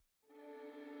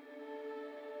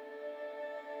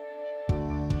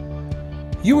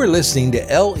You are listening to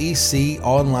LEC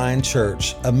Online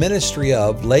Church, a ministry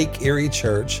of Lake Erie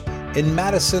Church in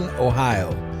Madison, Ohio.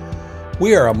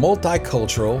 We are a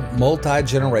multicultural,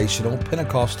 multi-generational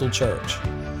Pentecostal church.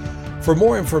 For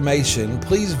more information,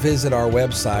 please visit our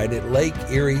website at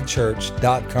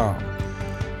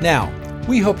lakeeriechurch.com. Now,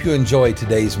 we hope you enjoy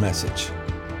today's message.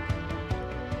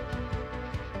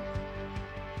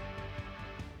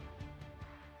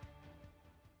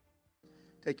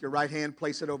 Take your right hand,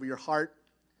 place it over your heart,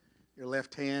 your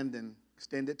left hand, and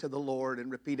extend it to the Lord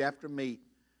and repeat after me.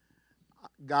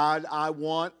 God, I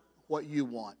want what you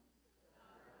want.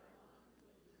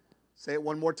 Say it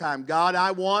one more time. God,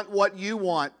 I want what you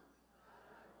want.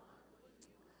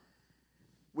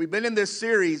 We've been in this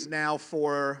series now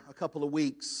for a couple of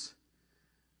weeks.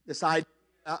 This idea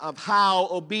of how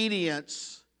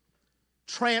obedience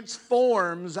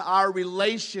transforms our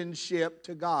relationship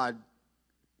to God.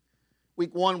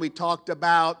 Week one, we talked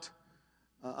about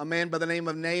a man by the name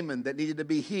of Naaman that needed to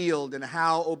be healed, and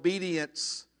how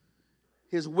obedience,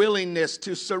 his willingness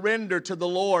to surrender to the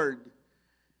Lord.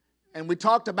 And we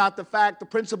talked about the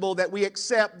principle that we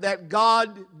accept that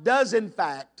God does in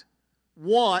fact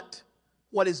want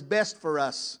what is best for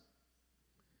us.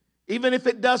 Even if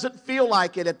it doesn't feel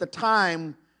like it at the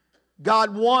time,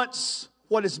 God wants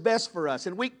what is best for us.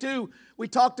 In week two, we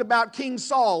talked about King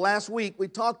Saul. Last week, we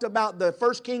talked about the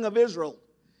first king of Israel.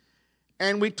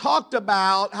 And we talked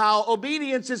about how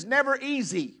obedience is never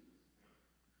easy.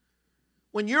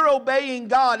 When you're obeying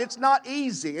God, it's not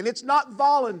easy and it's not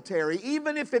voluntary,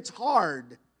 even if it's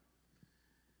hard.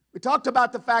 We talked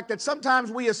about the fact that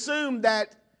sometimes we assume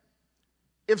that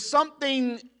if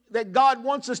something that God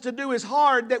wants us to do is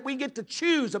hard, that we get to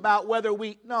choose about whether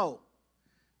we... No.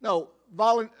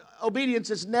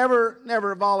 Obedience is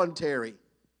never voluntary.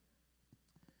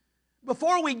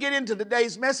 Before we get into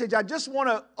today's message, I just want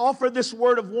to offer this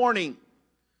word of warning.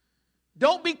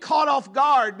 Don't be caught off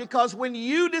guard, because when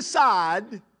you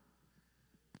decide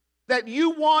that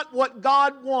you want what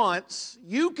God wants,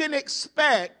 you can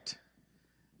expect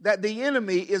that the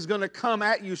enemy is going to come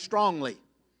at you strongly.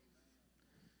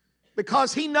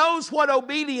 Because he knows what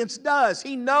obedience does.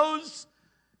 He knows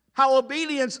how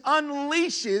obedience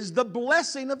unleashes the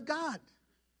blessing of God.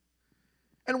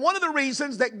 And one of the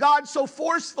reasons that God so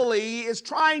forcefully is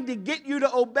trying to get you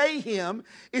to obey Him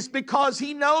is because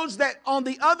He knows that on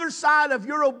the other side of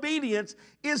your obedience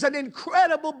is an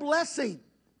incredible blessing.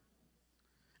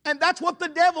 And that's what the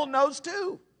devil knows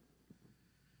too.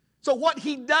 So what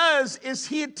he does is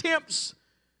he attempts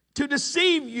to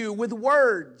deceive you with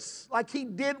words, like he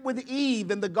did with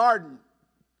Eve in the garden.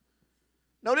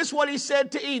 Notice what he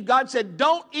said to Eve. God said,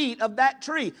 don't eat of that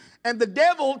tree. And the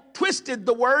devil twisted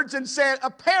the words and said,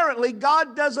 apparently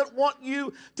God doesn't want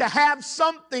you to have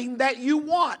something that you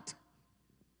want.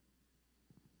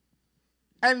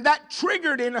 And that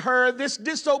triggered in her this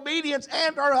disobedience,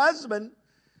 and her husband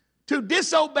to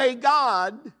disobey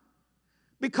God,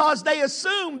 because they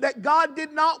assumed that God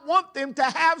did not want them to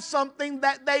have something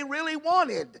that they really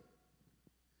wanted.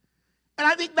 And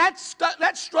I think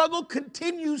that struggle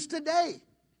continues today.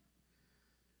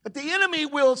 But the enemy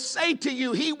will say to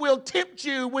you, he will tempt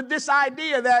you with this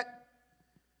idea that,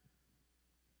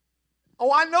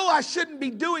 oh, I know I shouldn't be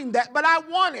doing that, but I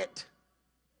want it.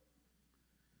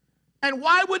 And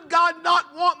why would God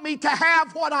not want me to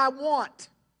have what I want?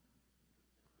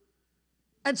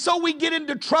 And so we get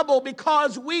into trouble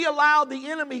because we allow the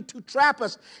enemy to trap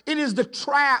us. It is the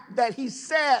trap that he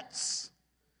sets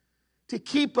to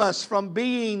keep us from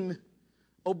being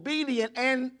obedient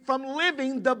and from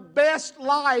living the best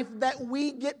life that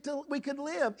we could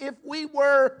live if we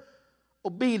were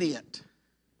obedient.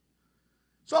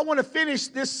 So I want to finish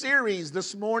this series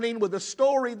this morning with a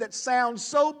story that sounds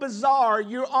so bizarre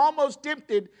you're almost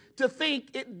tempted to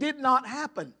think it did not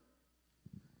happen.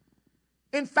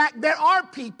 In fact, there are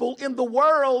people in the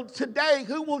world today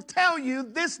who will tell you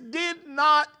this did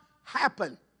not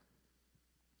happen.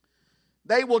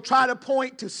 They will try to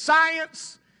point to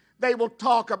science. They will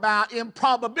talk about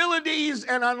improbabilities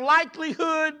and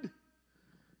unlikelihood.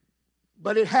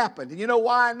 But it happened. And you know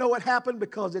why I know it happened?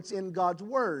 Because it's in God's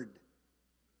Word.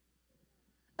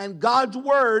 And God's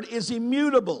Word is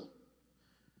immutable.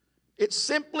 It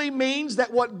simply means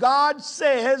that what God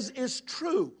says is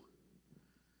true.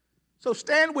 So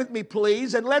stand with me,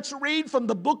 please, and let's read from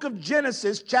the book of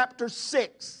Genesis, chapter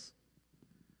 6.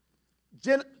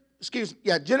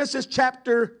 Genesis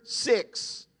chapter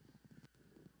 6.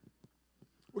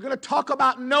 We're going to talk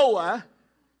about Noah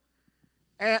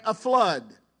and a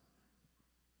flood.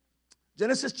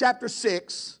 Genesis chapter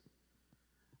 6.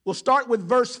 We'll start with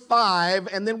verse 5,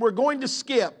 and then we're going to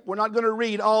skip. We're not going to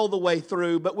read all the way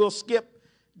through, but we'll skip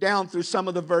down through some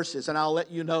of the verses, and I'll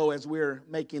let you know as we're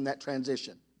making that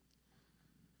transition.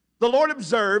 The Lord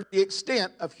observed the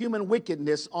extent of human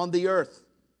wickedness on the earth.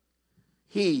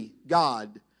 He,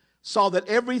 God, saw that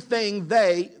everything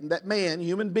that man,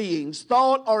 human beings,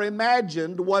 thought or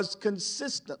imagined was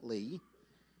consistently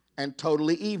and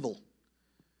totally evil.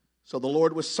 So the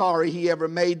Lord was sorry He ever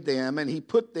made them, and He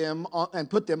put them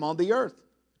on the earth.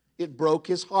 It broke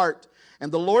His heart.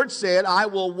 And the Lord said, I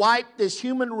will wipe this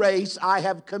human race I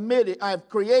have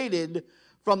created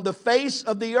from the face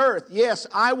of the earth. Yes,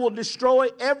 I will destroy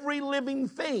every living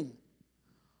thing.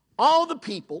 All the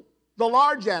people, the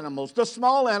large animals, the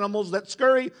small animals that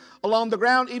scurry along the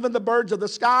ground, even the birds of the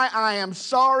sky, I am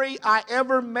sorry I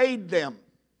ever made them.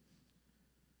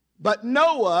 But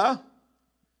Noah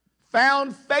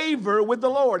found favor with the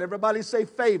Lord. Everybody say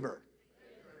favor.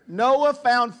 Noah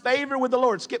found favor with the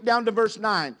Lord. Skip down to verse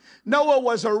 9. Noah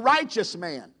was a righteous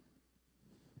man,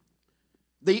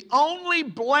 the only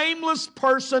blameless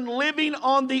person living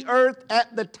on the earth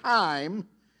at the time,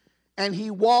 and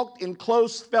he walked in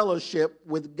close fellowship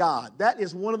with God. That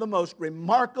is one of the most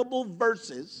remarkable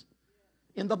verses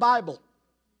in the Bible.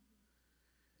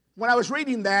 When I was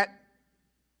reading that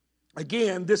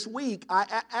again this week,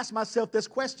 I asked myself this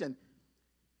question.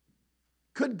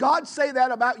 Could God say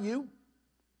that about you?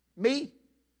 Me?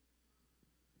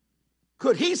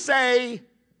 Could He say,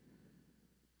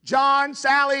 John,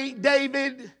 Sally,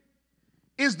 David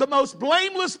is the most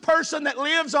blameless person that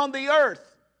lives on the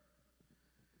earth?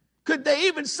 Could they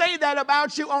even say that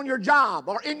about you on your job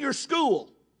or in your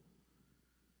school?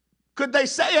 Could they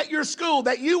say at your school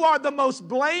that you are the most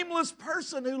blameless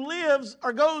person who lives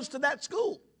or goes to that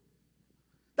school?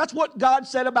 That's what God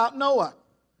said about Noah.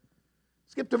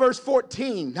 Skip to verse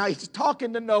 14. Now He's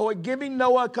talking to Noah, giving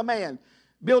Noah a command.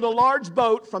 Build a large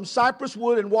boat from cypress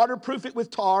wood and waterproof it with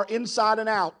tar inside and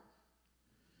out.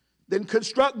 Then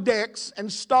construct decks and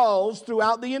stalls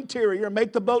throughout the interior.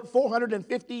 Make the boat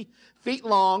 450 feet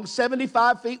long,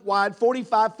 75 feet wide,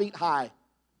 45 feet high.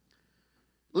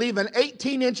 Leave an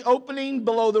 18-inch opening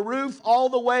below the roof all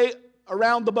the way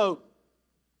around the boat.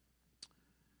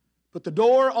 Put the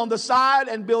door on the side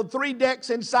and build 3 decks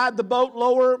inside the boat,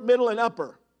 lower, middle, and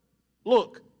upper.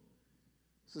 Look.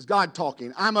 This is God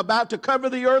talking. I'm about to cover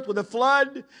the earth with a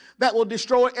flood that will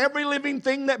destroy every living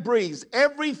thing that breathes.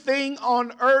 Everything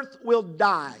on earth will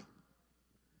die.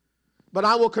 But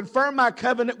I will confirm my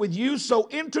covenant with you, so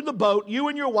enter the boat, you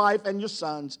and your wife and your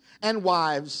sons and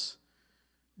wives.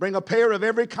 Bring a pair of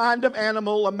every kind of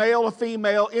animal, a male, a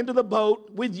female, into the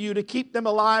boat with you to keep them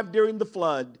alive during the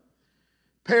flood.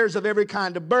 Pairs of every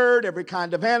kind of bird, every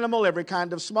kind of animal, every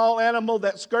kind of small animal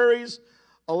that scurries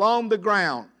along the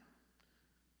ground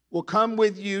will come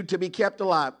with you to be kept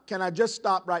alive. Can I just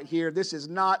stop right here? This is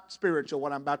not spiritual,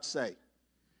 what I'm about to say.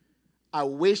 I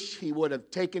wish He would have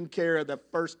taken care of the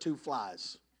first 2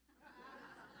 flies.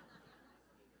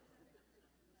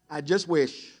 I just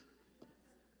wish.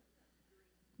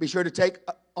 Be sure to take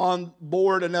on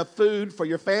board enough food for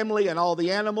your family and all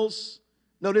the animals.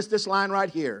 Notice this line right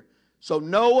here. So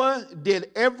Noah did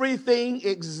everything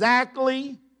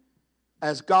exactly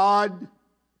as God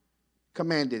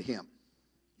commanded him.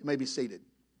 You may be seated.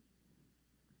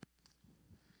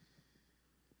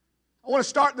 I want to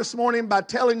start this morning by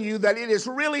telling you that it is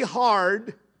really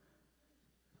hard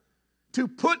to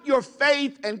put your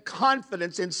faith and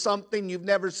confidence in something you've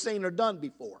never seen or done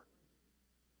before.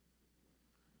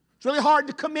 It's really hard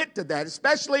to commit to that,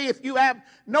 especially if you have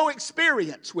no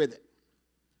experience with it.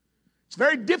 It's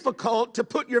very difficult to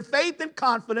put your faith and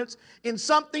confidence in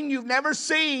something you've never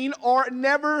seen or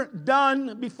never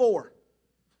done before.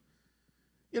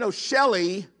 You know,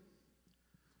 Shelley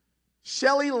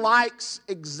likes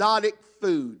exotic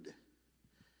food.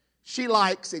 She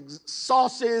likes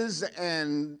sauces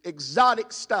and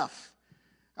exotic stuff.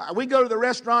 We go to the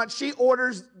restaurant, she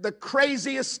orders the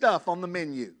craziest stuff on the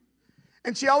menu.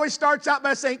 And she always starts out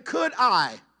by saying, could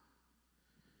I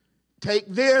take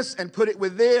this and put it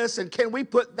with this? And can we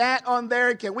put that on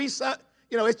there? Can we,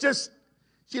 it's just,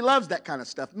 she loves that kind of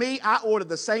stuff. Me, I order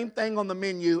the same thing on the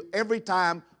menu every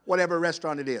time, whatever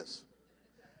restaurant it is.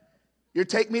 You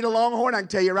take me to Longhorn, I can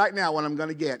tell you right now what I'm going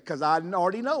to get because I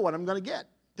already know what I'm going to get.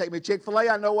 Take me to Chick-fil-A,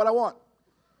 I know what I want.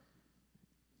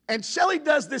 And Shelley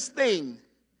does this thing.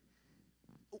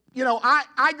 You know,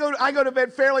 I go to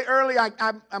bed fairly early.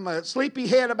 I'm a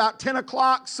sleepyhead about 10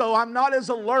 o'clock, so I'm not as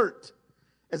alert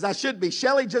as I should be.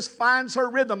 Shelley just finds her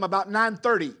rhythm about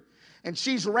 9:30, and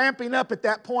she's ramping up at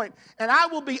that point. And I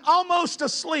will be almost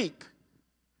asleep,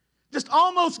 just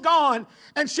almost gone,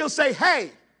 and she'll say,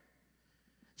 hey.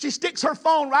 She sticks her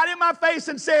phone right in my face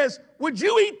and says, would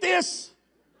you eat this?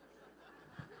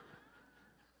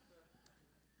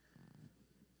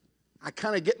 I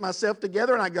kind of get myself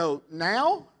together and I go,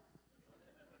 now?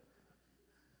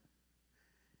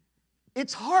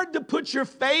 It's hard to put your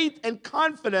faith and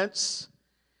confidence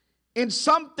in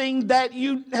something that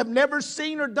you have never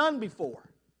seen or done before.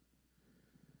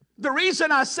 The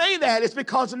reason I say that is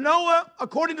because Noah,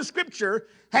 according to Scripture,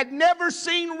 had never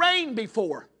seen rain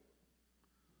before.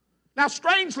 Now,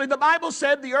 strangely, the Bible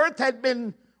said the earth had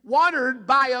been watered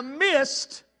by a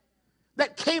mist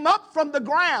that came up from the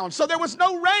ground. So there was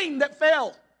no rain that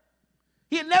fell.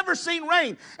 He had never seen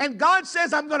rain. And God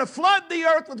says, I'm going to flood the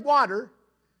earth with water.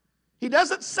 He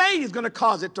doesn't say he's going to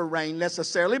cause it to rain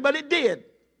necessarily, but it did.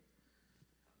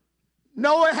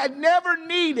 Noah had never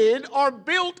needed or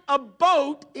built a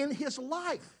boat in his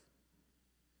life.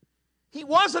 He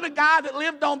wasn't a guy that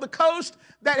lived on the coast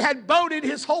that had boated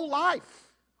his whole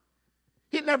life.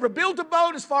 He'd never built a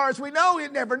boat as far as we know.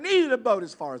 He'd never needed a boat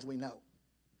as far as we know.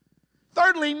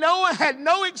 Thirdly, Noah had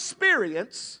no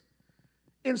experience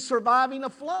in surviving a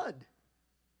flood.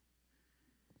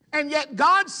 And yet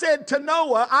God said to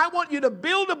Noah, I want you to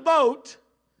build a boat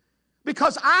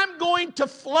because I'm going to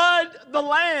flood the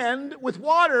land with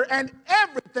water and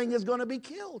everything is going to be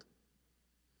killed.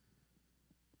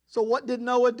 So what did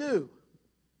Noah do?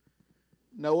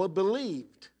 Noah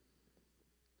believed.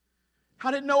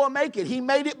 How did Noah make it? He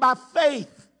made it by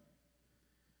faith.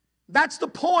 That's the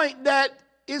point that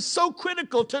is so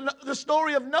critical to the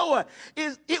story of Noah.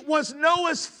 It was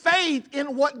Noah's faith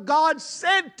in what God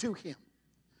said to him.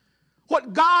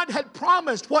 What God had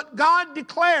promised, what God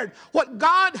declared, what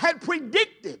God had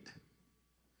predicted.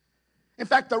 In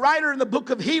fact, the writer in the book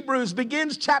of Hebrews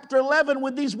begins chapter 11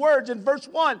 with these words in verse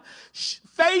 1.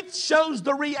 Faith shows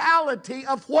the reality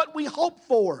of what we hope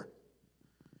for.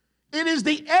 It is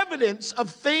the evidence of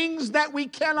things that we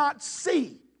cannot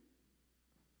see.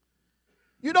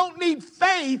 You don't need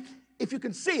faith if you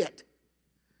can see it.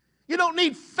 You don't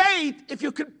need faith if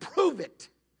you can prove it.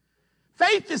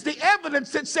 Faith is the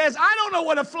evidence that says, I don't know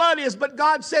what a flood is, but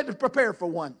God said to prepare for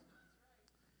one.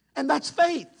 And that's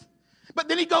faith. But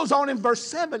then he goes on in verse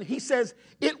 7. He says,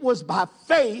 it was by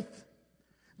faith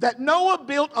that Noah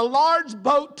built a large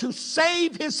boat to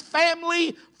save his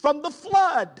family from the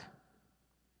flood.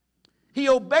 He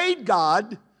obeyed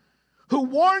God, who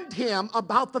warned him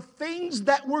about the things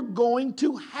that were going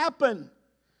to happen.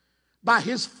 By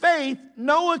his faith,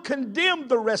 Noah condemned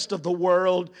the rest of the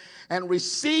world and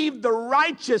received the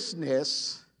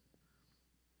righteousness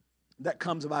that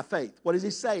comes by faith. What is he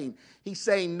saying? He's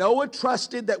saying Noah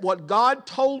trusted that what God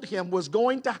told him was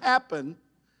going to happen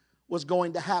was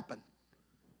going to happen.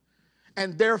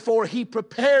 And therefore he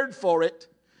prepared for it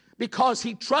because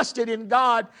he trusted in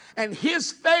God, and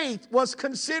his faith was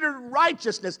considered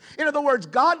righteousness. In other words,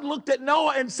 God looked at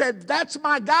Noah and said, that's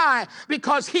my guy,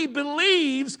 because he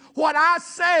believes what I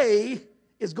say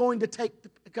is going to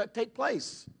take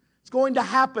place. It's going to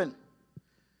happen.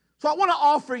 So I want to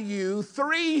offer you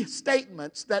 3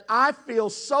 statements that I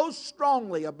feel so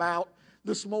strongly about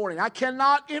this morning. I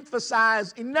cannot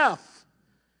emphasize enough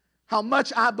how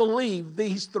much I believe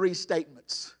these 3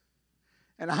 statements.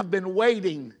 And I've been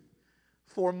waiting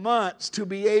for months to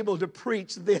be able to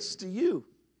preach this to you.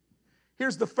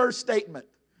 Here's the first statement.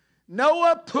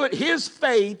 Noah put his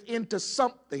faith into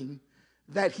something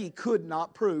that he could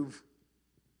not prove.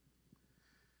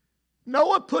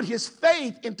 Noah put his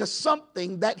faith into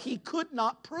something that he could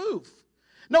not prove.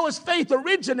 Noah's faith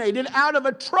originated out of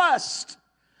a trust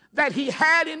that he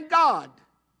had in God.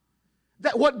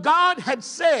 That what God had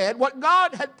said, what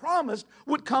God had promised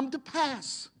would come to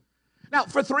pass. Now,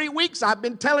 for 3 weeks, I've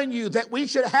been telling you that we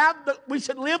should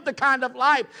live the kind of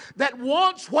life that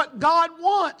wants what God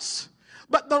wants.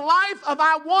 But the life of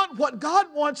I want what God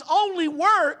wants only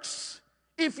works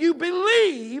if you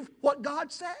believe what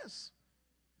God says.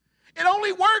 It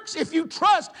only works if you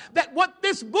trust that what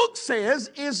this book says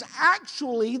is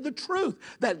actually the truth.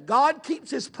 That God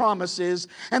keeps his promises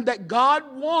and that God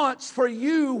wants for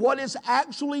you what is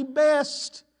actually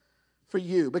best for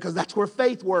you. Because that's where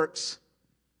faith works.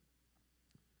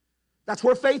 That's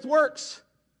where faith works.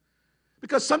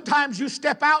 Because sometimes you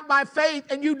step out by faith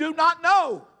and you do not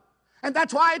know. And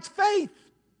that's why it's faith.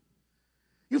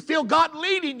 You feel God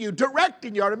leading you,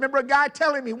 directing you. I remember a guy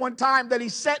telling me one time that he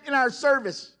sat in our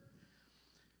service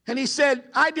and he said,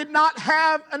 I did not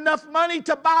have enough money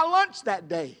to buy lunch that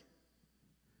day.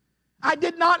 I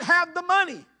did not have the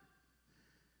money.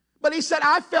 But he said,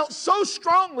 I felt so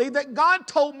strongly that God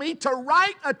told me to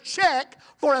write a check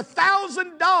for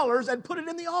 $1,000 and put it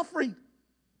in the offering.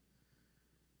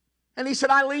 And he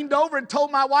said, I leaned over and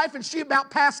told my wife, and she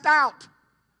about passed out.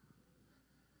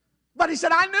 But he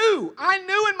said, I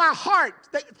knew in my heart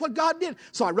that what God did.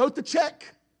 So I wrote the check,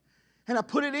 And I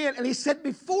put it in, and he said,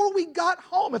 before we got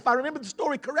home, if I remember the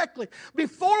story correctly,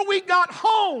 before we got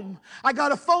home, I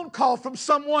got a phone call from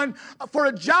someone for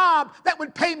a job that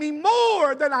would pay me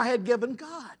more than I had given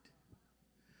God.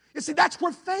 You see, that's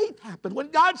where faith happened.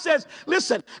 When God says,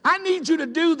 listen, I need you to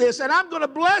do this, and I'm going to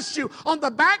bless you. On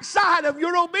the backside of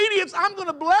your obedience, I'm going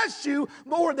to bless you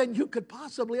more than you could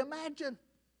possibly imagine.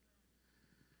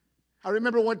 I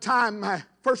remember one time my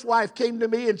first wife came to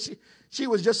me, and she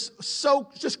was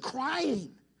just crying.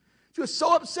 She was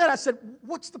so upset. I said,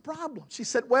 what's the problem? She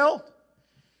said, well,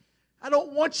 I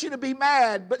don't want you to be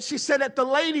mad, but she said, at the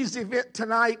ladies' event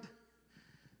tonight,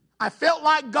 I felt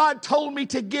like God told me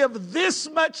to give this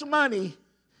much money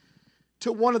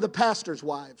to one of the pastor's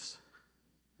wives.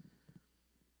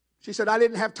 She said, I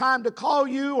didn't have time to call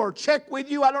you or check with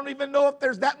you. I don't even know if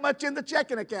there's that much in the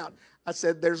checking account. I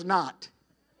said, there's not.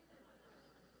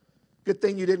 Good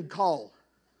thing you didn't call.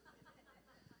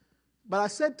 But I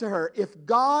said to her, if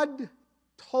God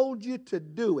told you to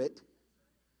do it,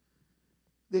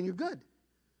 then you're good.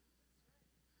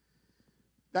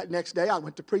 That next day, I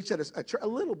went to preach at a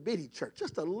little bitty church,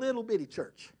 just a little bitty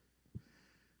church.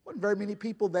 Wasn't very many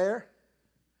people there.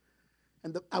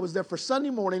 And I was there for Sunday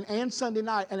morning and Sunday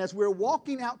night. And as we were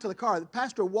walking out to the car, the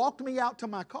pastor walked me out to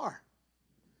my car.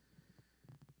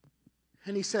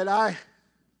 And he said,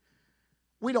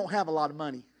 we don't have a lot of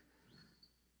money.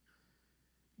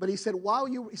 But he said,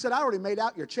 I already made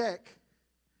out your check.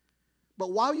 But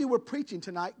while you were preaching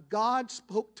tonight, God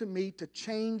spoke to me to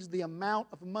change the amount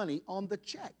of money on the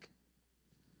check.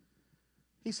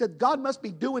 He said, God must be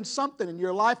doing something in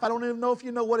your life. I don't even know if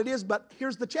you know what it is, but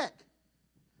here's the check.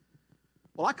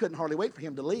 Well, I couldn't hardly wait for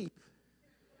him to leave.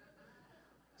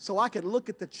 So I could look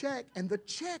at the check, and the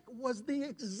check was the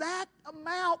exact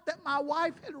amount that my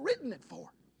wife had written it for.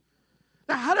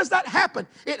 Now, how does that happen?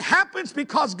 It happens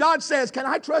because God says, can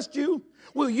I trust you?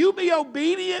 Will you be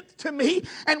obedient to me?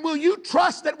 And will you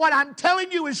trust that what I'm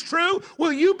telling you is true?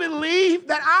 Will you believe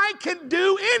that I can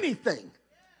do anything?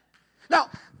 Now,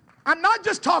 I'm not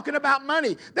just talking about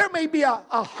money. There may be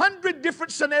 100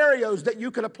 different scenarios that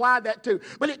you could apply that to.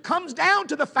 But it comes down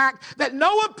to the fact that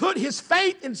Noah put his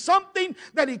faith in something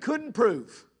that he couldn't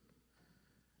prove.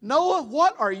 Noah,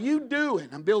 what are you doing?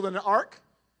 I'm building an ark.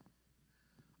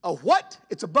 A what?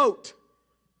 It's a boat.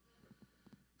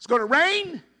 It's going to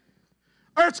rain.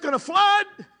 Earth's going to flood.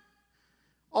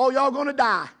 All y'all going to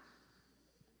die.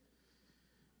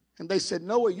 And they said,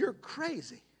 Noah, you're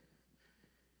crazy.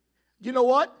 You know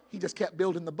what? He just kept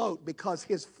building the boat because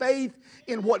his faith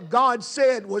in what God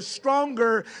said was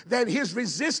stronger than his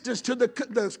resistance to the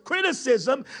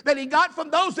criticism that he got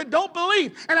from those that don't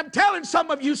believe. And I'm telling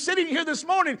some of you sitting here this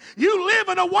morning, you live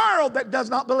in a world that does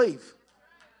not believe.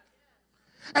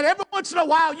 And every once in a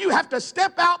while, you have to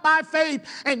step out by faith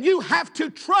and you have to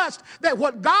trust that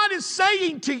what God is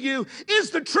saying to you is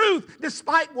the truth,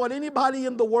 despite what anybody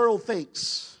in the world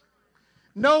thinks.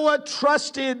 Noah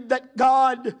trusted that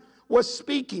God was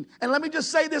speaking. And let me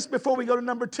just say this before we go to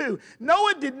number 2.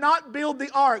 Noah did not build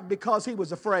the ark because he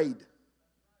was afraid.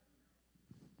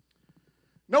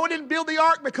 Noah didn't build the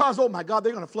ark because, oh my God,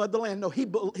 they're going to flood the land. No, he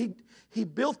built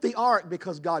the ark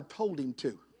because God told him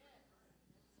to.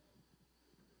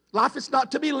 Life is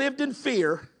not to be lived in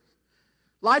fear.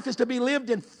 Life is to be lived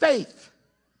in faith.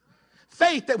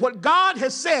 Faith that what God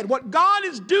has said, what God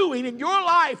is doing in your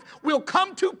life will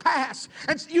come to pass.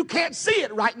 And you can't see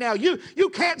it right now. You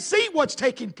can't see what's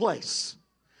taking place.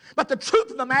 But the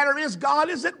truth of the matter is God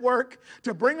is at work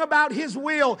to bring about His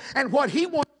will. And what He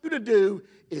wants you to do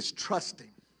is trust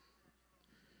Him.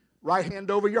 Right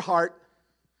hand over your heart.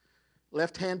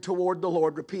 Left hand toward the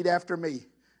Lord. Repeat after me.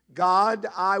 God,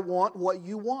 I want what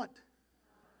you want.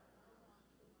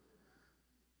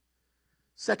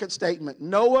 Second statement,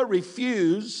 Noah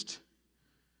refused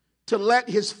to let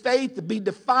his faith be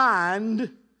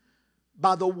defined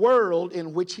by the world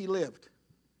in which he lived.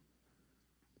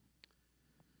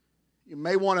 You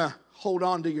may want to hold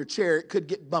on to your chair. It could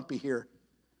get bumpy here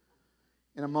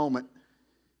in a moment.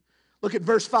 Look at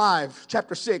verse 5,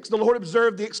 chapter 6. The Lord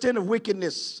observed the extent of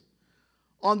wickedness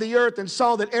on the earth and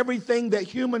saw that everything that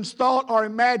humans thought or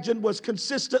imagined was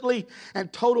consistently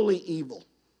and totally evil.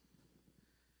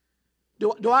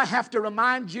 Do I have to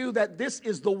remind you that this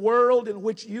is the world in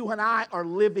which you and I are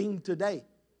living today?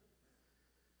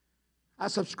 I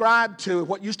subscribe to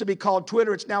what used to be called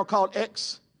Twitter. It's now called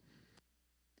X.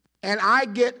 And I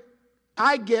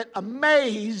get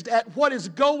amazed at what is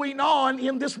going on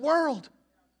in this world.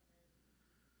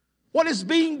 What is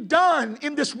being done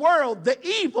in this world, the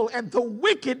evil and the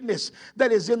wickedness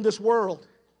that is in this world.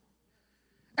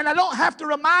 And I don't have to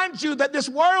remind you that this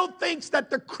world thinks that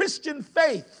the Christian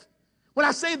faith, When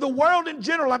I say the world in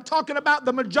general, I'm talking about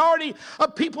the majority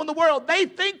of people in the world. They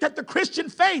think that the Christian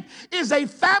faith is a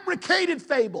fabricated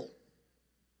fable.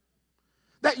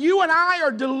 That you and I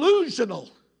are delusional.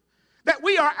 That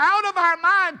we are out of our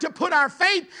mind to put our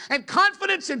faith and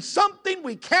confidence in something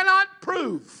we cannot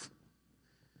prove.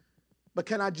 But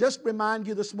can I just remind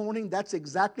you this morning, that's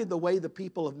exactly the way the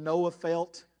people of Noah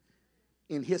felt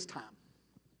in his time.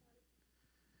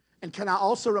 And can I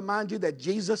also remind you that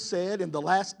Jesus said in the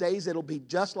last days it'll be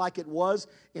just like it was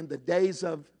in the days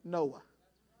of Noah.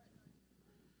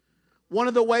 One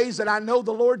of the ways that I know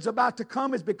the Lord's about to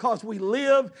come is because we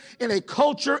live in a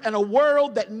culture and a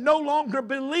world that no longer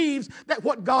believes that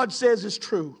what God says is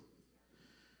true.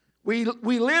 We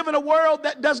live in a world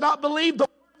that does not believe the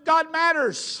word of God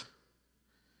matters.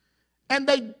 And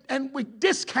we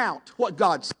discount what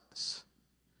God says.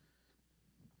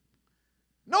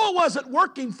 Noah wasn't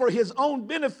working for his own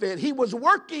benefit. He was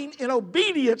working in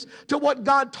obedience to what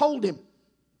God told him.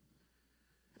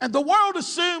 And the world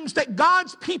assumes that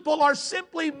God's people are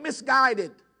simply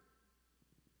misguided.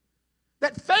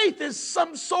 That faith is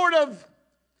some sort of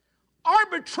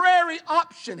arbitrary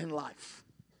option in life.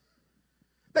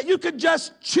 That you could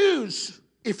just choose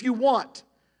if you want,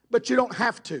 but you don't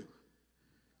have to.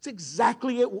 It's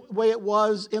exactly the way it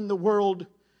was in the world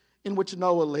in which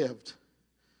Noah lived.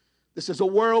 This is a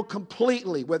world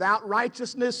completely without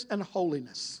righteousness and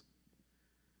holiness.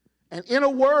 And in a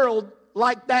world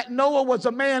like that, Noah was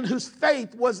a man whose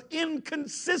faith was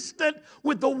inconsistent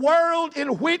with the world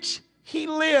in which he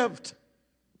lived.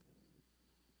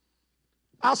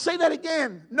 I'll say that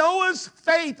again. Noah's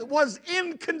faith was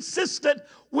inconsistent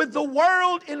with the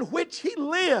world in which he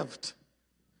lived.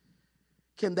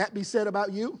 Can that be said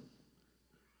about you?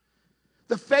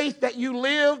 The faith that you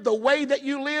live, the way that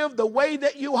you live, the way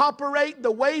that you operate,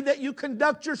 the way that you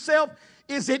conduct yourself,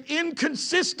 is it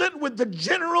inconsistent with the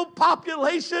general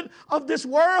population of this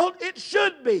world? It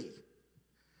should be.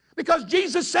 Because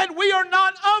Jesus said we are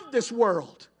not of this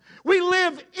world. We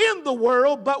live in the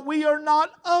world, but we are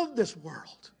not of this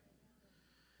world.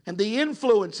 And the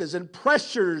influences and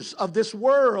pressures of this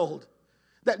world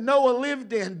that Noah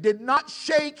lived in did not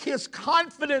shake his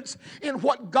confidence in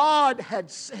what God had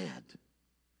said.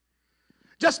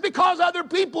 Just because other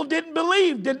people didn't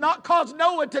believe did not cause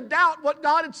Noah to doubt what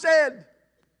God had said.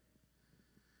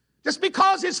 Just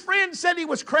because his friends said he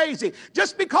was crazy,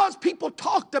 just because people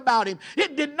talked about him,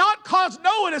 it did not cause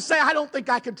Noah to say, I don't think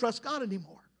I can trust God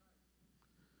anymore.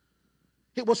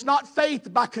 It was not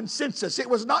faith by consensus. It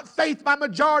was not faith by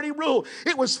majority rule.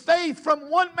 It was faith from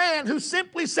one man who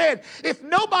simply said, if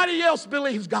nobody else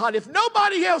believes God, if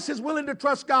nobody else is willing to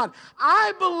trust God,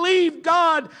 I believe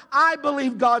God, I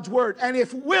believe God's word. And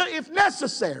if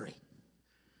necessary,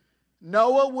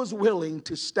 Noah was willing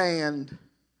to stand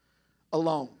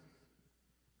alone.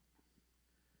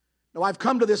 Now, I've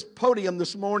come to this podium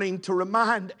this morning to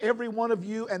remind every one of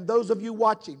you and those of you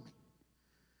watching me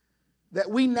that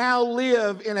we now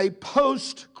live in a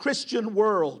post-Christian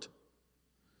world.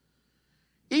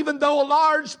 Even though a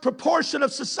large proportion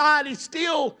of society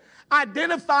still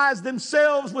identifies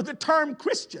themselves with the term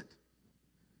Christian.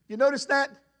 You notice that?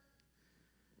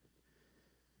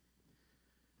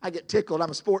 I get tickled.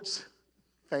 I'm a sports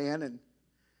fan, and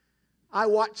I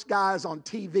watch guys on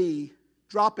TV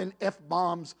dropping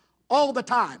F-bombs all the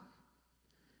time.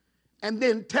 And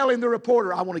then telling the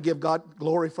reporter, I want to give God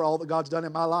glory for all that God's done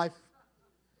in my life.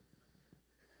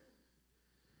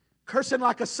 Cursing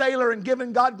like a sailor and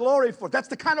giving God glory for it. That's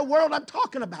the kind of world I'm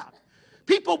talking about.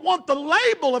 People want the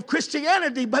label of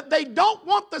Christianity, but they don't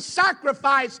want the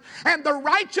sacrifice and the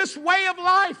righteous way of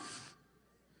life.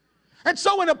 And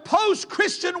so in a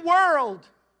post-Christian world,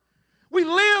 we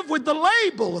live with the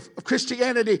label of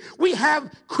Christianity. We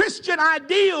have Christian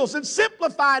ideals and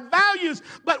simplified values,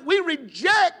 but we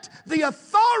reject the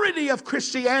authority of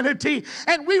Christianity,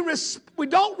 and we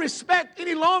don't respect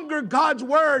any longer God's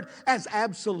word as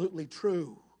absolutely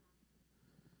true.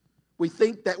 We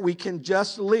think that we can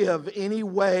just live any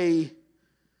way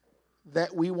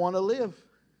that we want to live.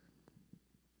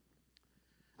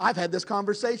 I've had this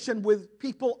conversation with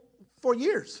people for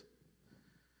years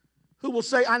who will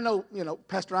say, I know,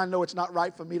 Pastor, I know it's not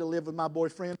right for me to live with my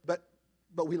boyfriend, but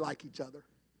we like each other.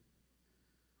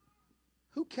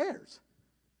 Who cares?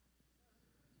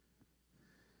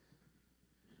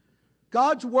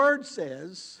 God's word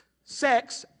says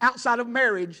sex outside of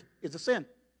marriage is a sin.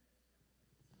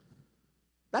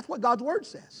 That's what God's word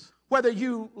says. Whether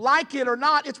you like it or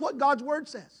not, it's what God's word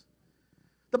says.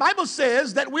 The Bible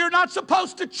says that we're not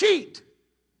supposed to cheat.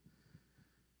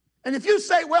 And if you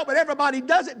say, well, but everybody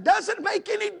does it, doesn't make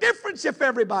any difference if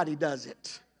everybody does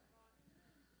it.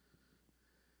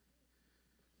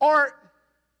 Or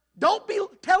Don't be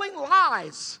telling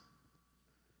lies.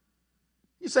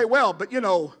 You say, well, but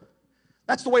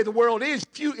that's the way the world is.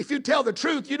 If you tell the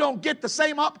truth, you don't get the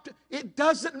same It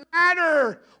doesn't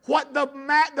matter what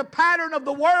the pattern of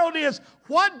the world is.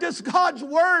 What does God's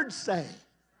word say?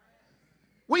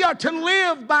 We are to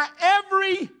live by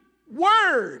every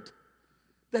word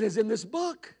that is in this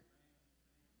book.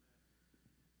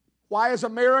 Why is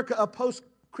America a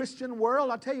post-Christian world?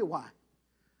 I'll tell you why.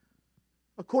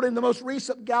 According to the most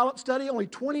recent Gallup study, only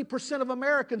 20% of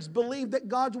Americans believe that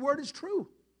God's word is true.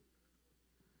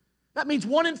 That means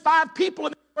 1 in 5 people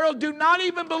in the world do not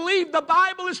even believe the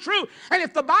Bible is true. And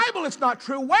if the Bible is not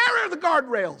true, where are the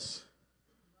guardrails?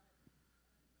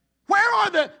 Where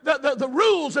are the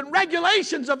rules and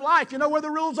regulations of life? You know where the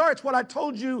rules are? It's what I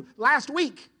told you last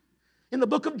week in the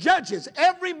book of Judges.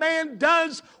 Every man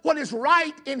does what is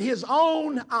right in his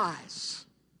own eyes.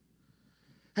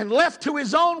 And left to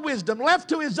his own wisdom, left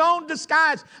to his own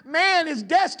disguise, man is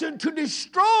destined to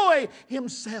destroy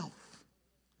himself.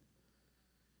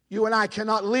 You and I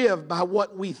cannot live by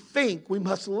what we think. We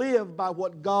must live by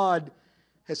what God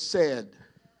has said.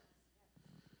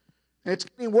 And it's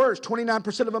getting worse.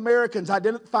 29% of Americans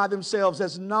identify themselves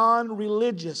as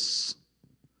non-religious,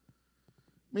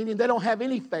 meaning they don't have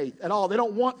any faith at all. They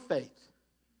don't want faith.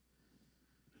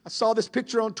 I saw this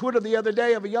picture on Twitter the other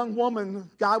day of a young woman.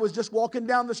 Guy was just walking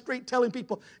down the street telling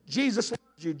people, Jesus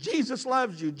loves you, Jesus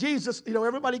loves you, Jesus,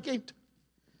 everybody came to.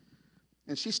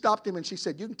 And she stopped him and she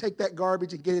said, you can take that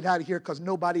garbage and get it out of here because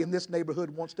nobody in this neighborhood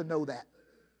wants to know that.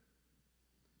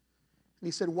 And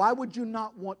he said, why would you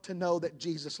not want to know that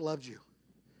Jesus loves you?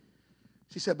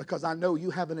 She said, because I know you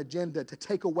have an agenda to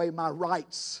take away my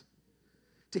rights,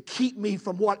 to keep me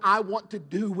from what I want to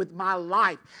do with my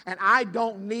life. And I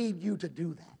don't need you to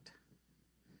do that.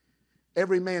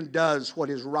 Every man does what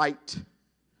is right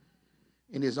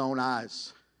in his own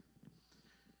eyes.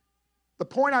 The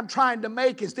point I'm trying to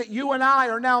make is that you and I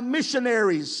are now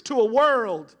missionaries to a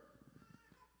world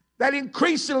that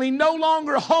increasingly no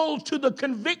longer holds to the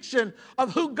conviction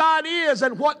of who God is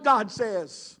and what God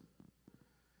says.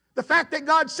 The fact that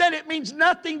God said it means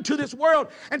nothing to this world.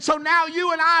 And so now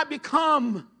you and I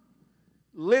become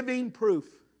living proof.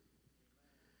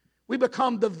 We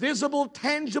become the visible,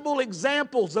 tangible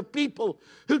examples of people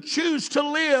who choose to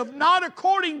live not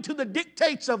according to the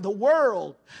dictates of the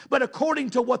world, but according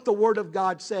to what the Word of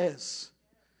God says.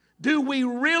 Do we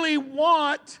really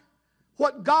want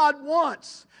what God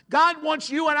wants? God wants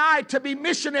you and I to be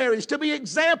missionaries, to be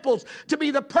examples, to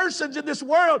be the persons in this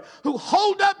world who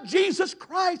hold up Jesus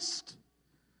Christ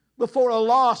before a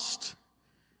lost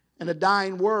and a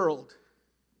dying world.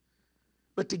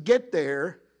 But to get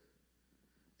there,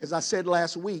 as I said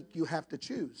last week, you have to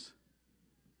choose.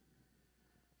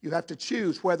 You have to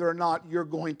choose whether or not you're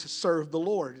going to serve the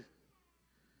Lord.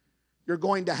 You're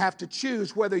going to have to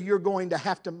choose whether you're going to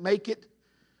have to make it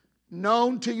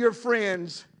known to your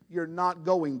friends you're not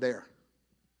going there.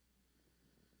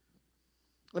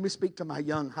 Let me speak to my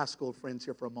young high school friends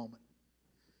here for a moment.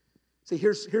 See,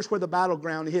 here's where the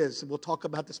battleground is, and we'll talk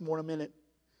about this more in a minute.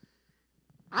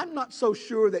 I'm not so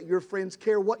sure that your friends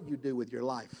care what you do with your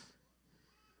life.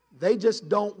 They just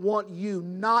don't want you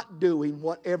not doing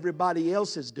what everybody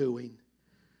else is doing,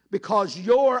 because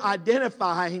your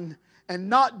identifying and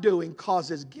not doing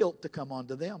causes guilt to come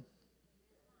onto them.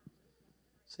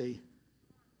 See?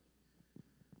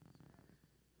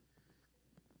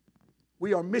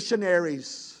 We are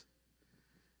missionaries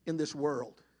in this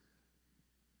world.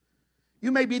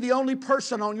 You may be the only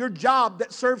person on your job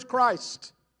that serves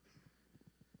Christ.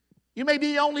 You may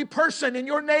be the only person in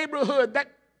your neighborhood that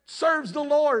serves the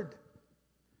Lord.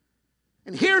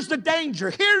 And here's the danger.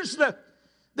 Here's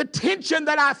the tension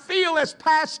that I feel as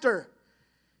pastor,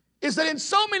 is that in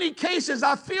so many cases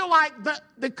I feel like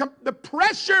the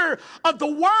pressure of the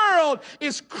world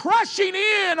is crushing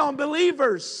in on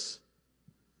believers.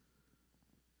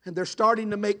 And they're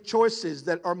starting to make choices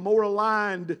that are more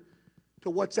aligned to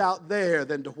what's out there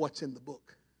than to what's in the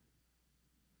book.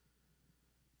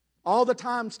 All the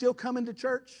time still coming to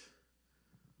church.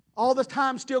 All the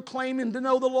time still claiming to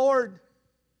know the Lord.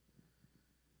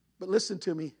 But listen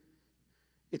to me.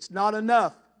 It's not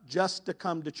enough just to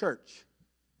come to church.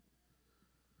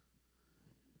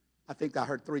 I think I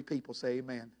heard 3 people say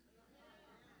amen.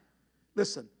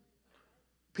 Listen.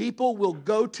 People will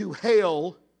go to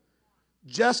hell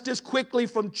just as quickly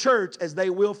from church as they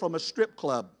will from a strip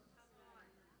club.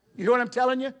 You hear what I'm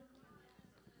telling you?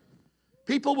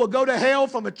 People will go to hell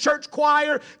from a church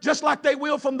choir just like they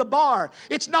will from the bar.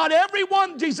 It's not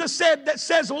everyone, Jesus said, that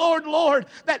says, Lord, Lord,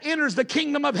 that enters the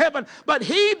kingdom of heaven, but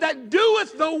he that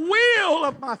doeth the will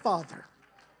of my Father.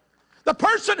 The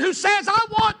person who says, I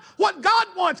want what God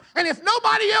wants, and if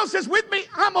nobody else is with me,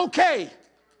 I'm okay.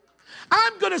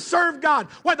 I'm going to serve God.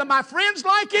 Whether my friends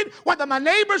like it, whether my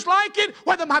neighbors like it,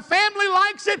 whether my family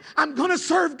likes it, I'm going to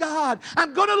serve God.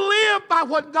 I'm going to live by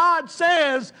what God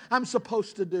says I'm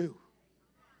supposed to do.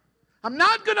 I'm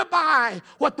not going to buy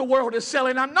what the world is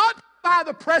selling. I'm not going to buy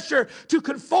the pressure to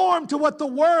conform to what the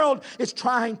world is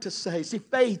trying to say. See,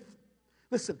 faith,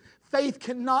 listen, faith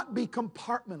cannot be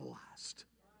compartmentalized.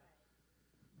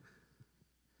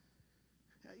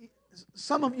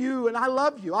 Some of you, and I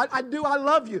love you, I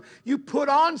love you. You put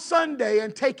on Sunday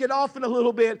and take it off in a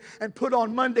little bit and put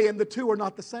on Monday, and the two are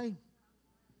not the same.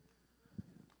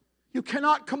 You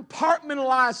cannot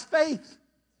compartmentalize faith.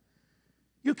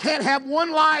 You can't have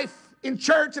one life in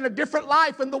church and a different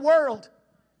life in the world.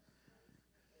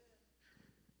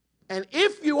 And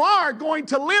if you are going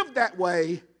to live that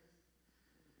way,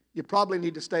 you probably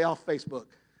need to stay off Facebook.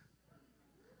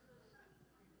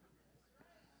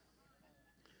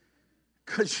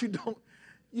 Because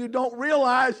you don't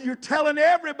realize you're telling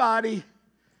everybody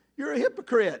you're a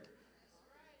hypocrite.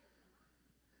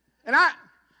 And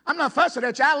I'm not fussing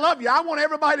at you. I love you. I want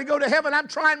everybody to go to heaven. I'm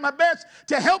trying my best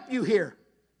to help you here.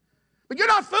 But you're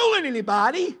not fooling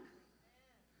anybody.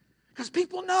 Because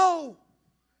people know.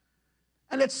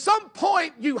 And at some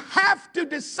point you have to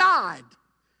decide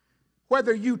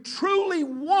whether you truly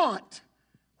want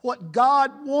what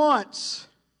God wants.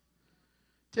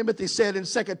 Timothy said in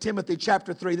 2 Timothy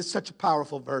chapter 3, this is such a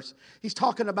powerful verse. He's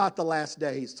talking about the last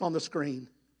days. It's on the screen.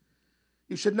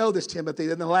 You should know this, Timothy,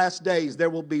 that in the last days there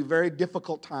will be very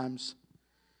difficult times.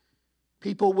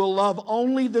 People will love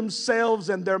only themselves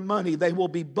and their money. They will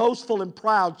be boastful and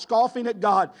proud, scoffing at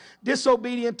God,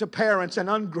 disobedient to parents, and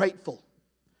ungrateful.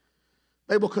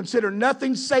 They will consider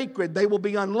nothing sacred. They will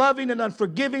be unloving and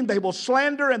unforgiving. They will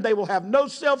slander and they will have no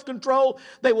self-control.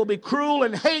 They will be cruel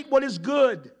and hate what is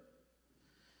good.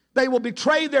 They will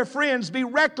betray their friends, be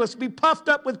reckless, be puffed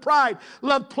up with pride,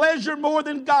 love pleasure more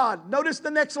than God. Notice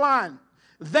the next line.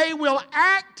 They will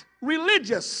act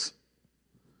religious,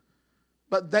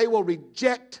 but they will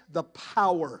reject the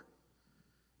power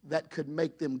that could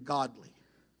make them godly.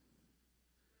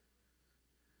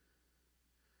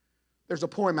 There's a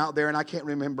poem out there, and I can't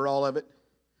remember all of it,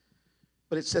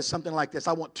 but it says something like this: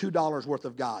 I want $2 worth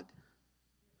of God.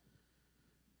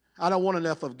 I don't want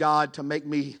enough of God to make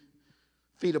me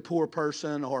feed a poor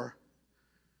person or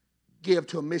give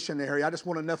to a missionary. I just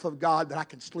want enough of God that I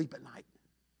can sleep at night.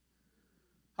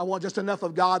 I want just enough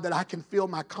of God that I can feel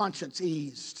my conscience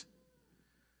eased.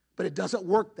 But it doesn't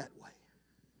work that way.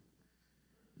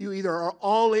 You either are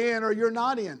all in or you're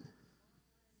not in.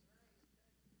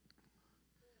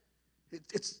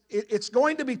 It's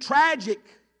going to be tragic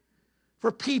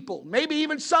for people. Maybe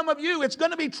even some of you, it's going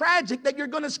to be tragic that you're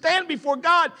going to stand before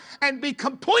God and be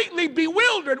completely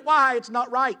bewildered why it's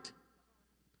not right.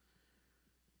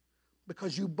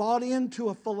 Because you bought into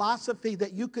a philosophy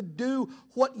that you could do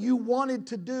what you wanted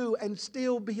to do and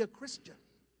still be a Christian.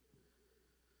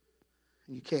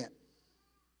 And you can't.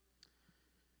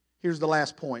 Here's the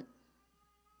last point.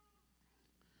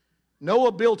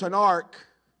 Noah built an ark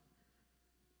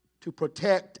to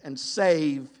protect and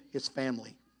save his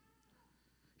family.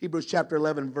 Hebrews chapter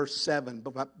 11, verse 7.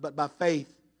 But by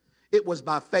faith, it was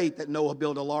by faith that Noah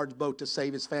built a large boat to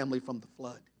save his family from the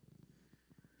flood.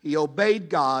 He obeyed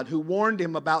God, who warned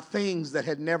him about things that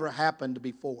had never happened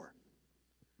before.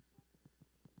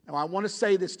 Now, I want to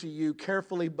say this to you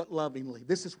carefully but lovingly.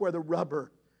 This is where the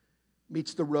rubber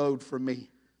meets the road for me.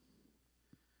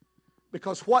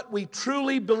 Because what we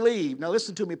truly believe, now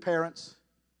listen to me, parents.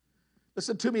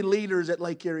 Listen to me, leaders at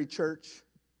Lake Erie Church.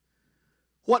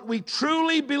 What we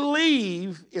truly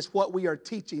believe is what we are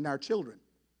teaching our children.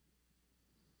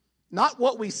 Not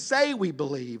what we say we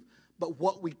believe, but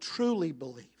what we truly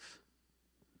believe.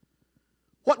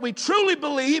 What we truly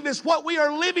believe is what we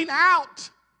are living out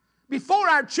before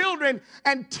our children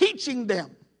and teaching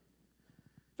them.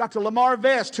 Dr. Lamar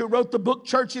Vest, who wrote the book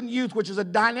Church and Youth, which is a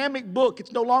dynamic book.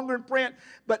 It's no longer in print,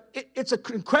 but it's an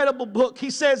incredible book. He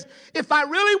says, if I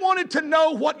really wanted to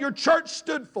know what your church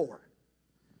stood for,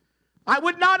 I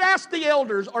would not ask the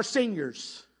elders or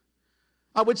seniors.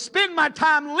 I would spend my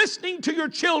time listening to your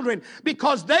children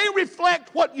because they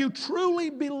reflect what you truly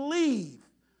believe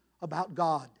about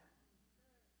God.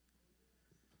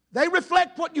 They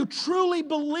reflect what you truly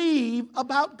believe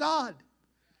about God.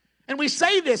 And we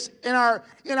say this in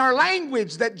our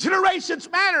language, that generations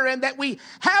matter and that we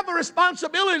have a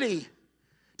responsibility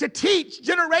to teach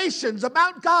generations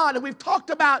about God. And we've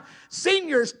talked about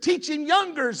seniors teaching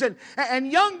youngers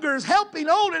and youngers helping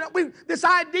old. And this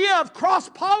idea of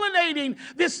cross-pollinating,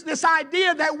 this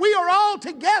idea that we are all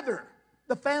together.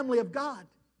 the family of God.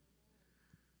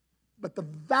 But the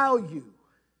value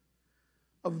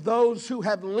of those who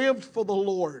have lived for the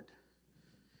Lord,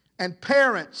 and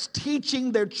parents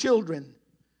teaching their children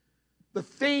the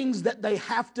things that they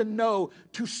have to know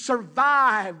to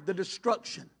survive the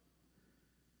destruction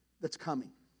that's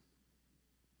coming.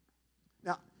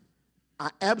 Now,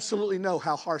 I absolutely know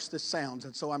how harsh this sounds,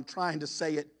 and so I'm trying to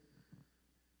say it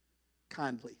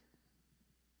kindly.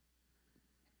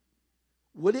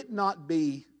 Would it not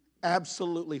be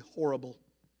absolutely horrible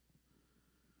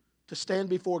to stand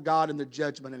before God in the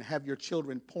judgment and have your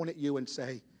children point at you and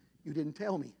say, "You didn't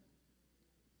tell me.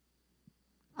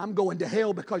 I'm going to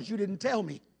hell because you didn't tell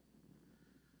me.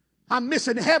 I'm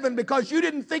missing heaven because you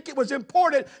didn't think it was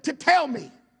important to tell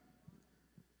me."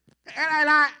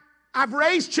 And I've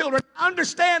raised children. I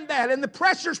understand that. And the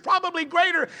pressure's probably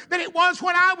greater than it was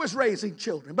when I was raising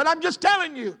children. But I'm just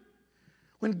telling you,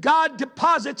 when God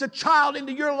deposits a child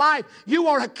into your life, you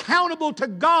are accountable to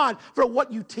God for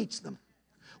what you teach them,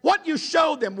 what you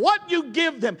show them, what you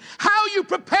give them, how you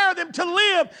prepare them to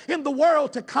live in the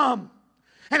world to come.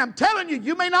 And I'm telling you,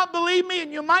 you may not believe me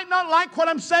and you might not like what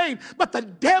I'm saying, but the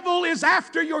devil is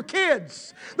after your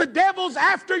kids. The devil's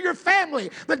after your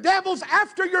family. The devil's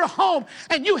after your home.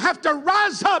 And you have to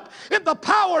rise up in the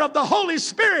power of the Holy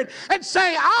Spirit and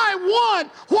say, "I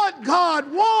want what God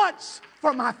wants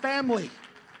for my family.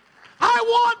 I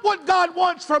want what God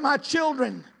wants for my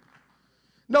children."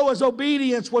 Noah's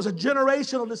obedience was a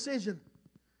generational decision.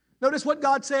 Notice what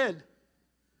God said.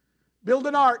 Build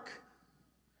an ark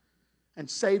and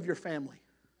save your family.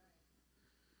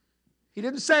 He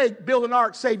didn't say build an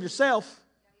ark, save yourself.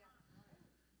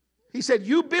 He said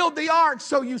you build the ark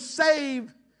so you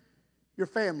save your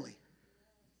family.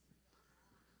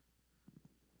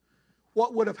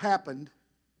 What would have happened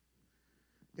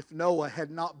if Noah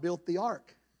had not built the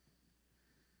ark?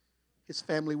 His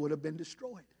family would have been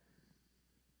destroyed.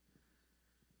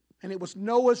 And it was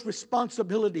Noah's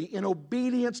responsibility in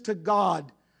obedience to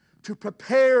God to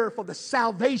prepare for the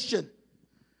salvation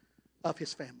of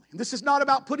his family. And this is not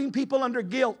about putting people under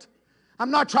guilt. I'm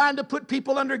not trying to put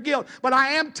people under guilt, but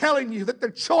I am telling you that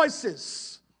the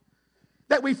choices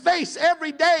that we face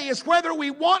every day is whether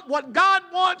we want what God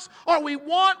wants or we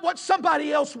want what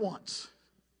somebody else wants.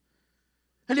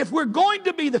 And if we're going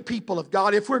to be the people of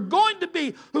God, if we're going to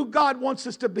be who God wants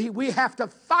us to be, we have to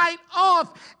fight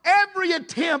off every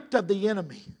attempt of the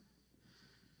enemy.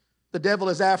 The devil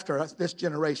is after us, this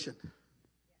generation.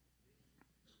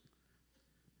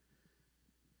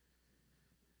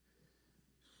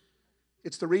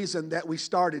 It's the reason that we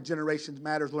started Generations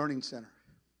Matters Learning Center,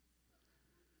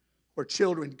 where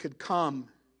children could come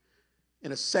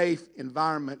in a safe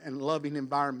environment and loving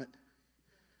environment,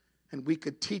 and we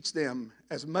could teach them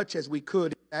as much as we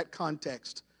could in that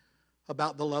context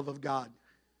about the love of God.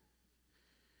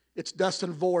 It's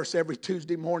Dustin Vorse every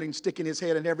Tuesday morning sticking his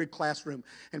head in every classroom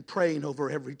and praying over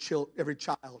every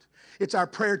child. It's our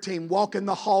prayer team walking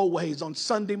the hallways on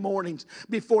Sunday mornings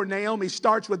before Naomi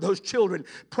starts with those children,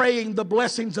 praying the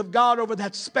blessings of God over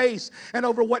that space and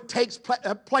over what takes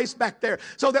place back there,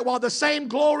 so that while the same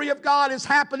glory of God is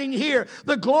happening here,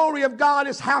 the glory of God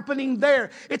is happening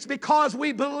there. It's because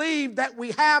we believe that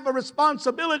we have a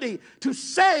responsibility to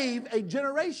save a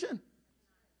generation.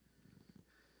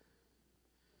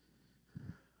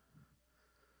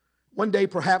 One day,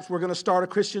 perhaps, we're going to start a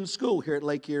Christian school here at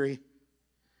Lake Erie,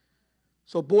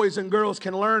 so boys and girls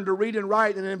can learn to read and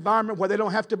write in an environment where they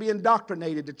don't have to be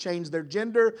indoctrinated to change their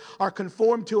gender or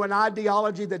conform to an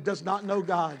ideology that does not know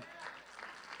God.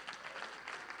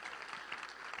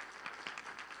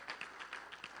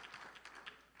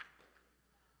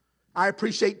 I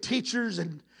appreciate teachers,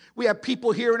 and we have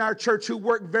people here in our church who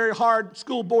work very hard,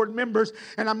 school board members,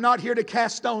 and I'm not here to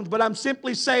cast stones, but I'm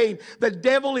simply saying the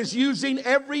devil is using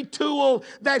every tool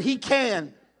that he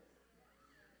can.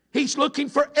 He's looking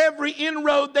for every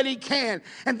inroad that he can.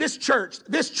 And this church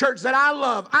that I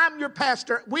love, I'm your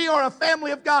pastor, we are a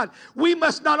family of God. We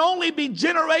must not only be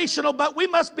generational, but we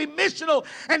must be missional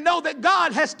and know that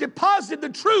God has deposited the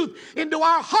truth into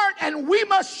our heart, and we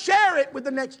must share it with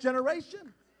the next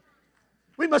generation.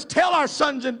 We must tell our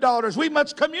sons and daughters. We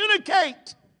must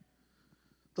communicate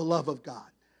the love of God.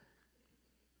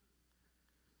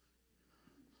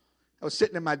 I was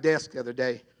sitting at my desk the other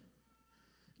day,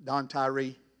 Don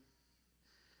Tyree,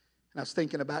 and I was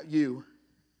thinking about you.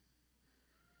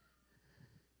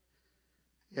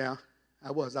 Yeah, I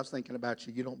was thinking about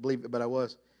you. You don't believe it, but I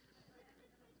was.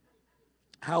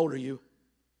 How old are you?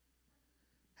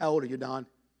 How old are you, Don?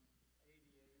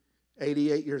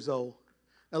 88 years old.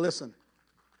 Now listen.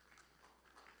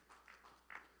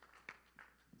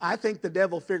 I think the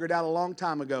devil figured out a long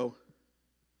time ago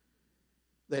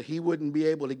that he wouldn't be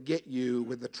able to get you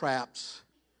with the traps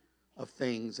of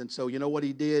things. And so you know what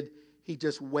he did? He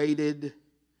just waited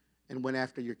and went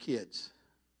after your kids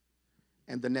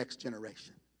and the next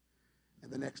generation and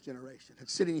the next generation. And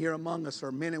sitting here among us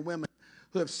are men and women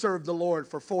who have served the Lord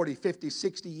for 40, 50,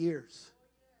 60 years.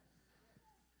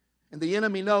 And the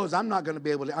enemy knows I'm not going to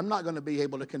be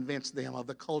able to convince them of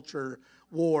the culture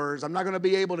wars. I'm not going to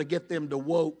be able to get them to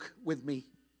woke with me.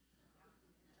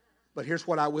 But here's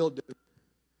what I will do.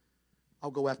 I'll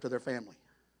go after their family.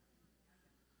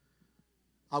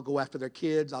 I'll go after their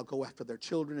kids. I'll go after their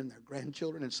children and their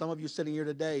grandchildren. And some of you sitting here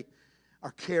today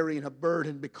are carrying a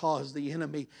burden because the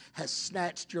enemy has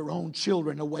snatched your own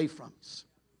children away from us.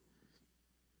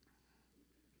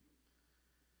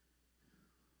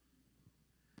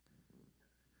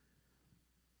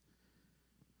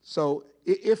 So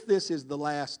if this is the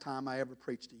last time I ever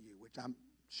preach to you, which I'm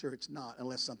sure it's not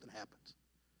unless something happens,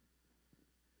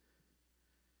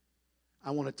 I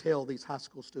want to tell these high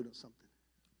school students something.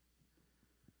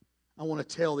 I want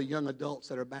to tell the young adults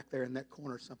that are back there in that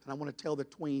corner something. I want to tell the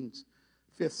tweens,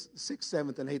 5th, 6th,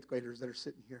 7th, and 8th graders that are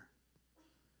sitting here.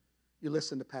 You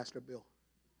listen to Pastor Bill.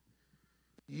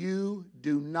 You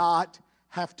do not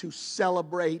have to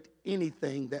celebrate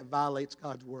anything that violates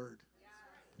God's word.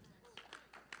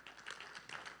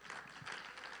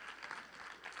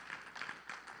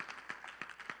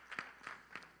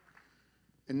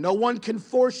 And no one can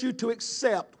force you to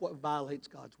accept what violates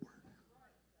God's word.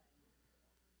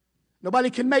 Nobody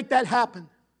can make that happen.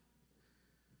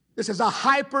 This is a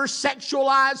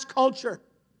hyper-sexualized culture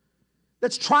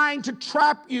that's trying to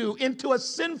trap you into a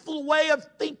sinful way of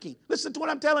thinking. Listen to what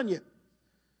I'm telling you.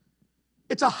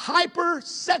 It's a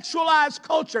hyper-sexualized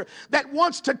culture that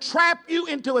wants to trap you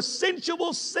into a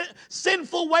sensual,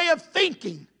 sinful way of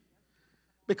thinking.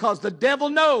 Because the devil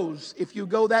knows if you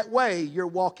go that way, you're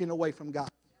walking away from God.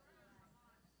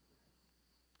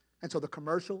 And so the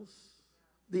commercials,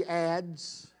 the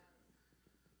ads,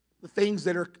 the things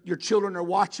that your children are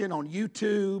watching on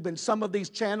YouTube and some of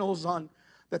these channels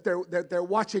that they're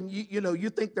watching, you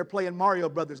think they're playing Mario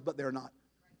Brothers, but they're not.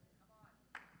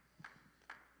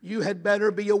 You had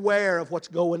better be aware of what's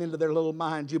going into their little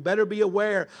minds. You better be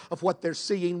aware of what they're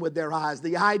seeing with their eyes.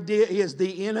 The idea is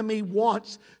the enemy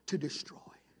wants to destroy.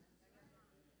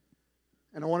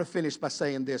 And I want to finish by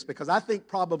saying this, because I think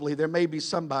probably there may be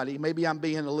somebody, maybe I'm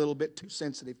being a little bit too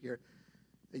sensitive here,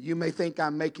 that you may think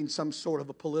I'm making some sort of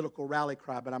a political rally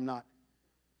cry, but I'm not.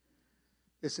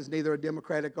 This is neither a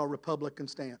Democratic or Republican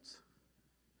stance.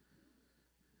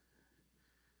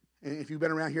 And if you've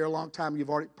been around here a long time, you've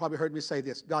already probably heard me say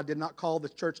this. God did not call the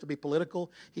church to be political.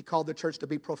 He called the church to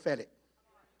be prophetic.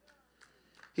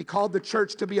 He called the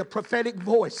church to be a prophetic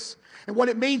voice. And what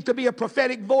it means to be a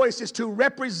prophetic voice is to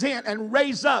represent and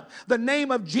raise up the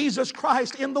name of Jesus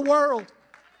Christ in the world.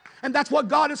 And that's what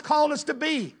God has called us to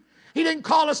be. He didn't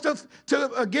call us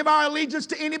to give our allegiance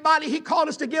to anybody. He called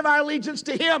us to give our allegiance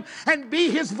to Him and be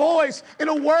His voice in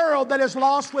a world that is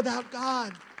lost without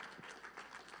God.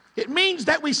 It means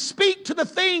that we speak to the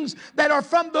things that are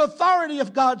from the authority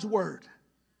of God's Word.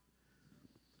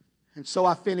 And so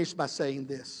I finish by saying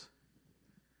this.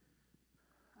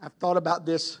 I've thought about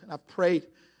this and I've prayed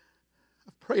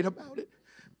about it.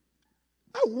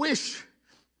 I wish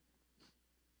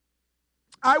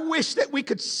that we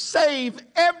could save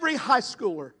every high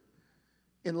schooler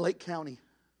in Lake County.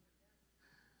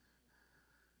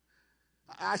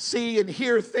 I see and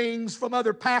hear things from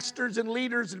other pastors and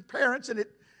leaders and parents, and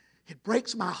it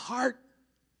breaks my heart.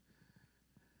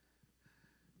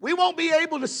 We won't be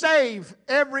able to save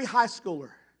every high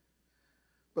schooler,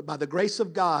 but by the grace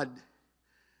of God,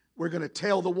 we're going to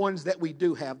tell the ones that we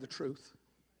do have the truth.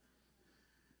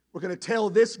 We're going to tell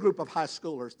this group of high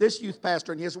schoolers, this youth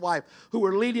pastor and his wife who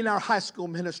are leading our high school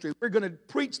ministry. We're going to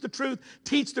preach the truth,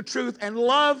 teach the truth, and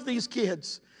love these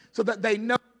kids so that they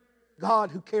know God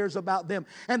who cares about them.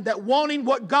 And that wanting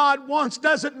what God wants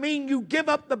doesn't mean you give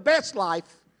up the best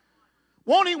life.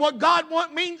 Wanting what God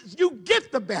wants means you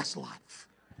get the best life.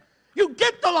 You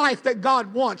get the life that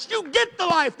God wants. You get the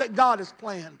life that God has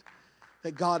planned,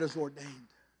 that God has ordained.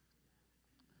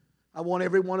 I want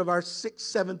every one of our 6th,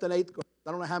 7th, and 8th graders.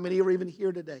 I don't know how many are even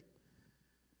here today.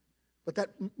 But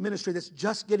that ministry that's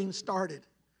just getting started,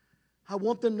 I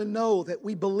want them to know that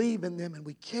we believe in them and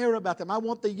we care about them. I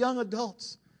want the young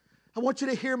adults. I want you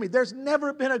to hear me. There's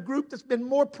never been a group that's been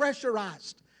more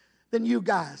pressurized than you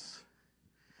guys.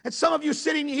 And some of you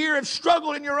sitting here have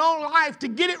struggled in your own life to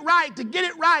get it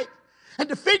right, and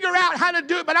to figure out how to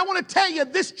do it. But I want to tell you,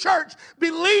 this church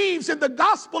believes in the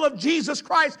gospel of Jesus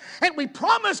Christ, and we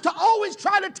promise to always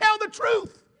try to tell the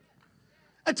truth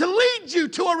and to lead you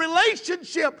to a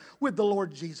relationship with the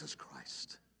Lord Jesus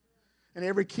Christ. and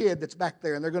every kid that's back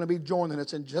there, and they're going to be joining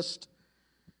us in just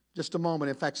a moment.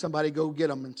 In fact, somebody go get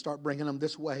them and start bringing them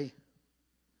this way.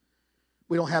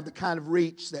 We don't have the kind of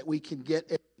reach that we can get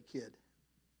every kid.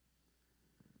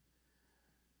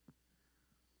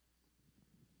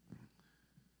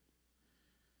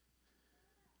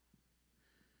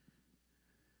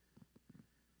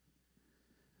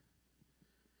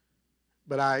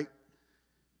 But I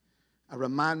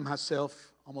remind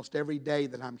myself almost every day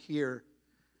that I'm here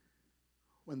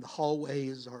when the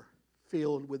hallways are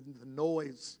filled with the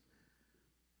noise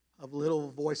of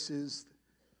little voices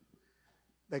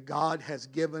that God has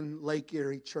given Lake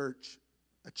Erie Church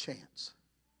a chance.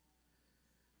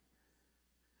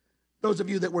 Those of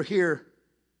you that were here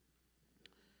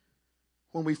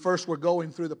when we first were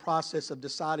going through the process of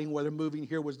deciding whether moving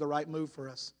here was the right move for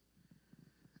us,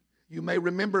 you may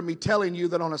remember me telling you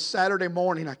that on a Saturday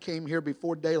morning I came here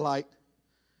before daylight,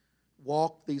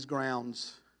 walked these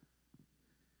grounds,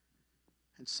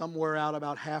 and somewhere out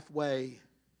about halfway,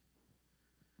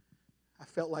 I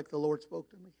felt like the Lord spoke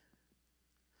to me.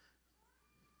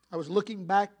 I was looking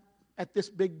back at this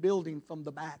big building from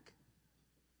the back.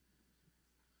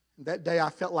 And that day I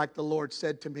felt like the Lord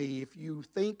said to me, if you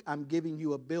think I'm giving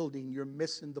you a building, you're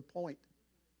missing the point.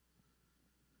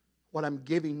 What I'm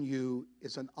giving you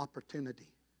is an opportunity.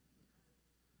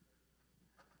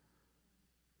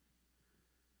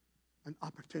 An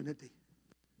opportunity.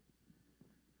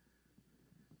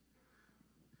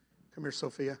 Come here,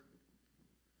 Sophia.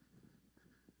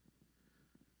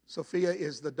 Sophia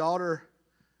is the daughter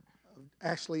of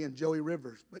Ashley and Joey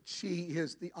Rivers, but she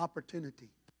is the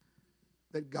opportunity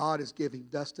that God is giving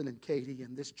Dustin and Katie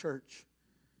in this church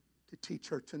to teach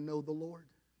her to know the Lord.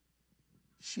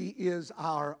 She is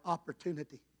our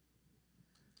opportunity.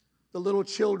 The little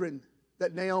children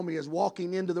that Naomi is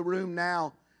walking into the room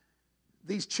now,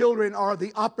 these children are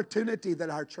the opportunity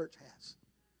that our church has.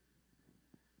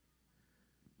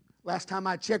 Last time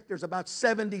I checked, there's about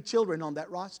 70 children on that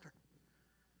roster.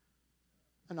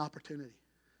 An opportunity.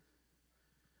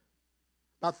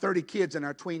 About 30 kids in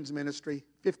our tweens ministry.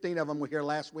 15 of them were here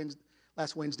last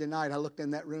Wednesday night. I looked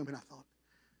in that room and I thought,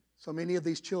 so many of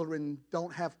these children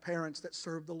don't have parents that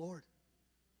serve the Lord.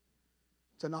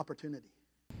 It's an opportunity.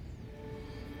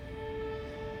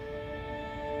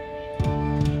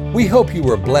 We hope you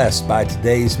were blessed by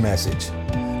today's message.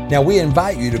 Now we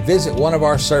invite you to visit one of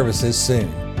our services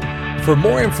soon. For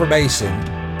more information,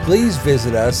 please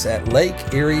visit us at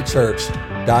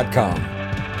lakeeriechurch.com.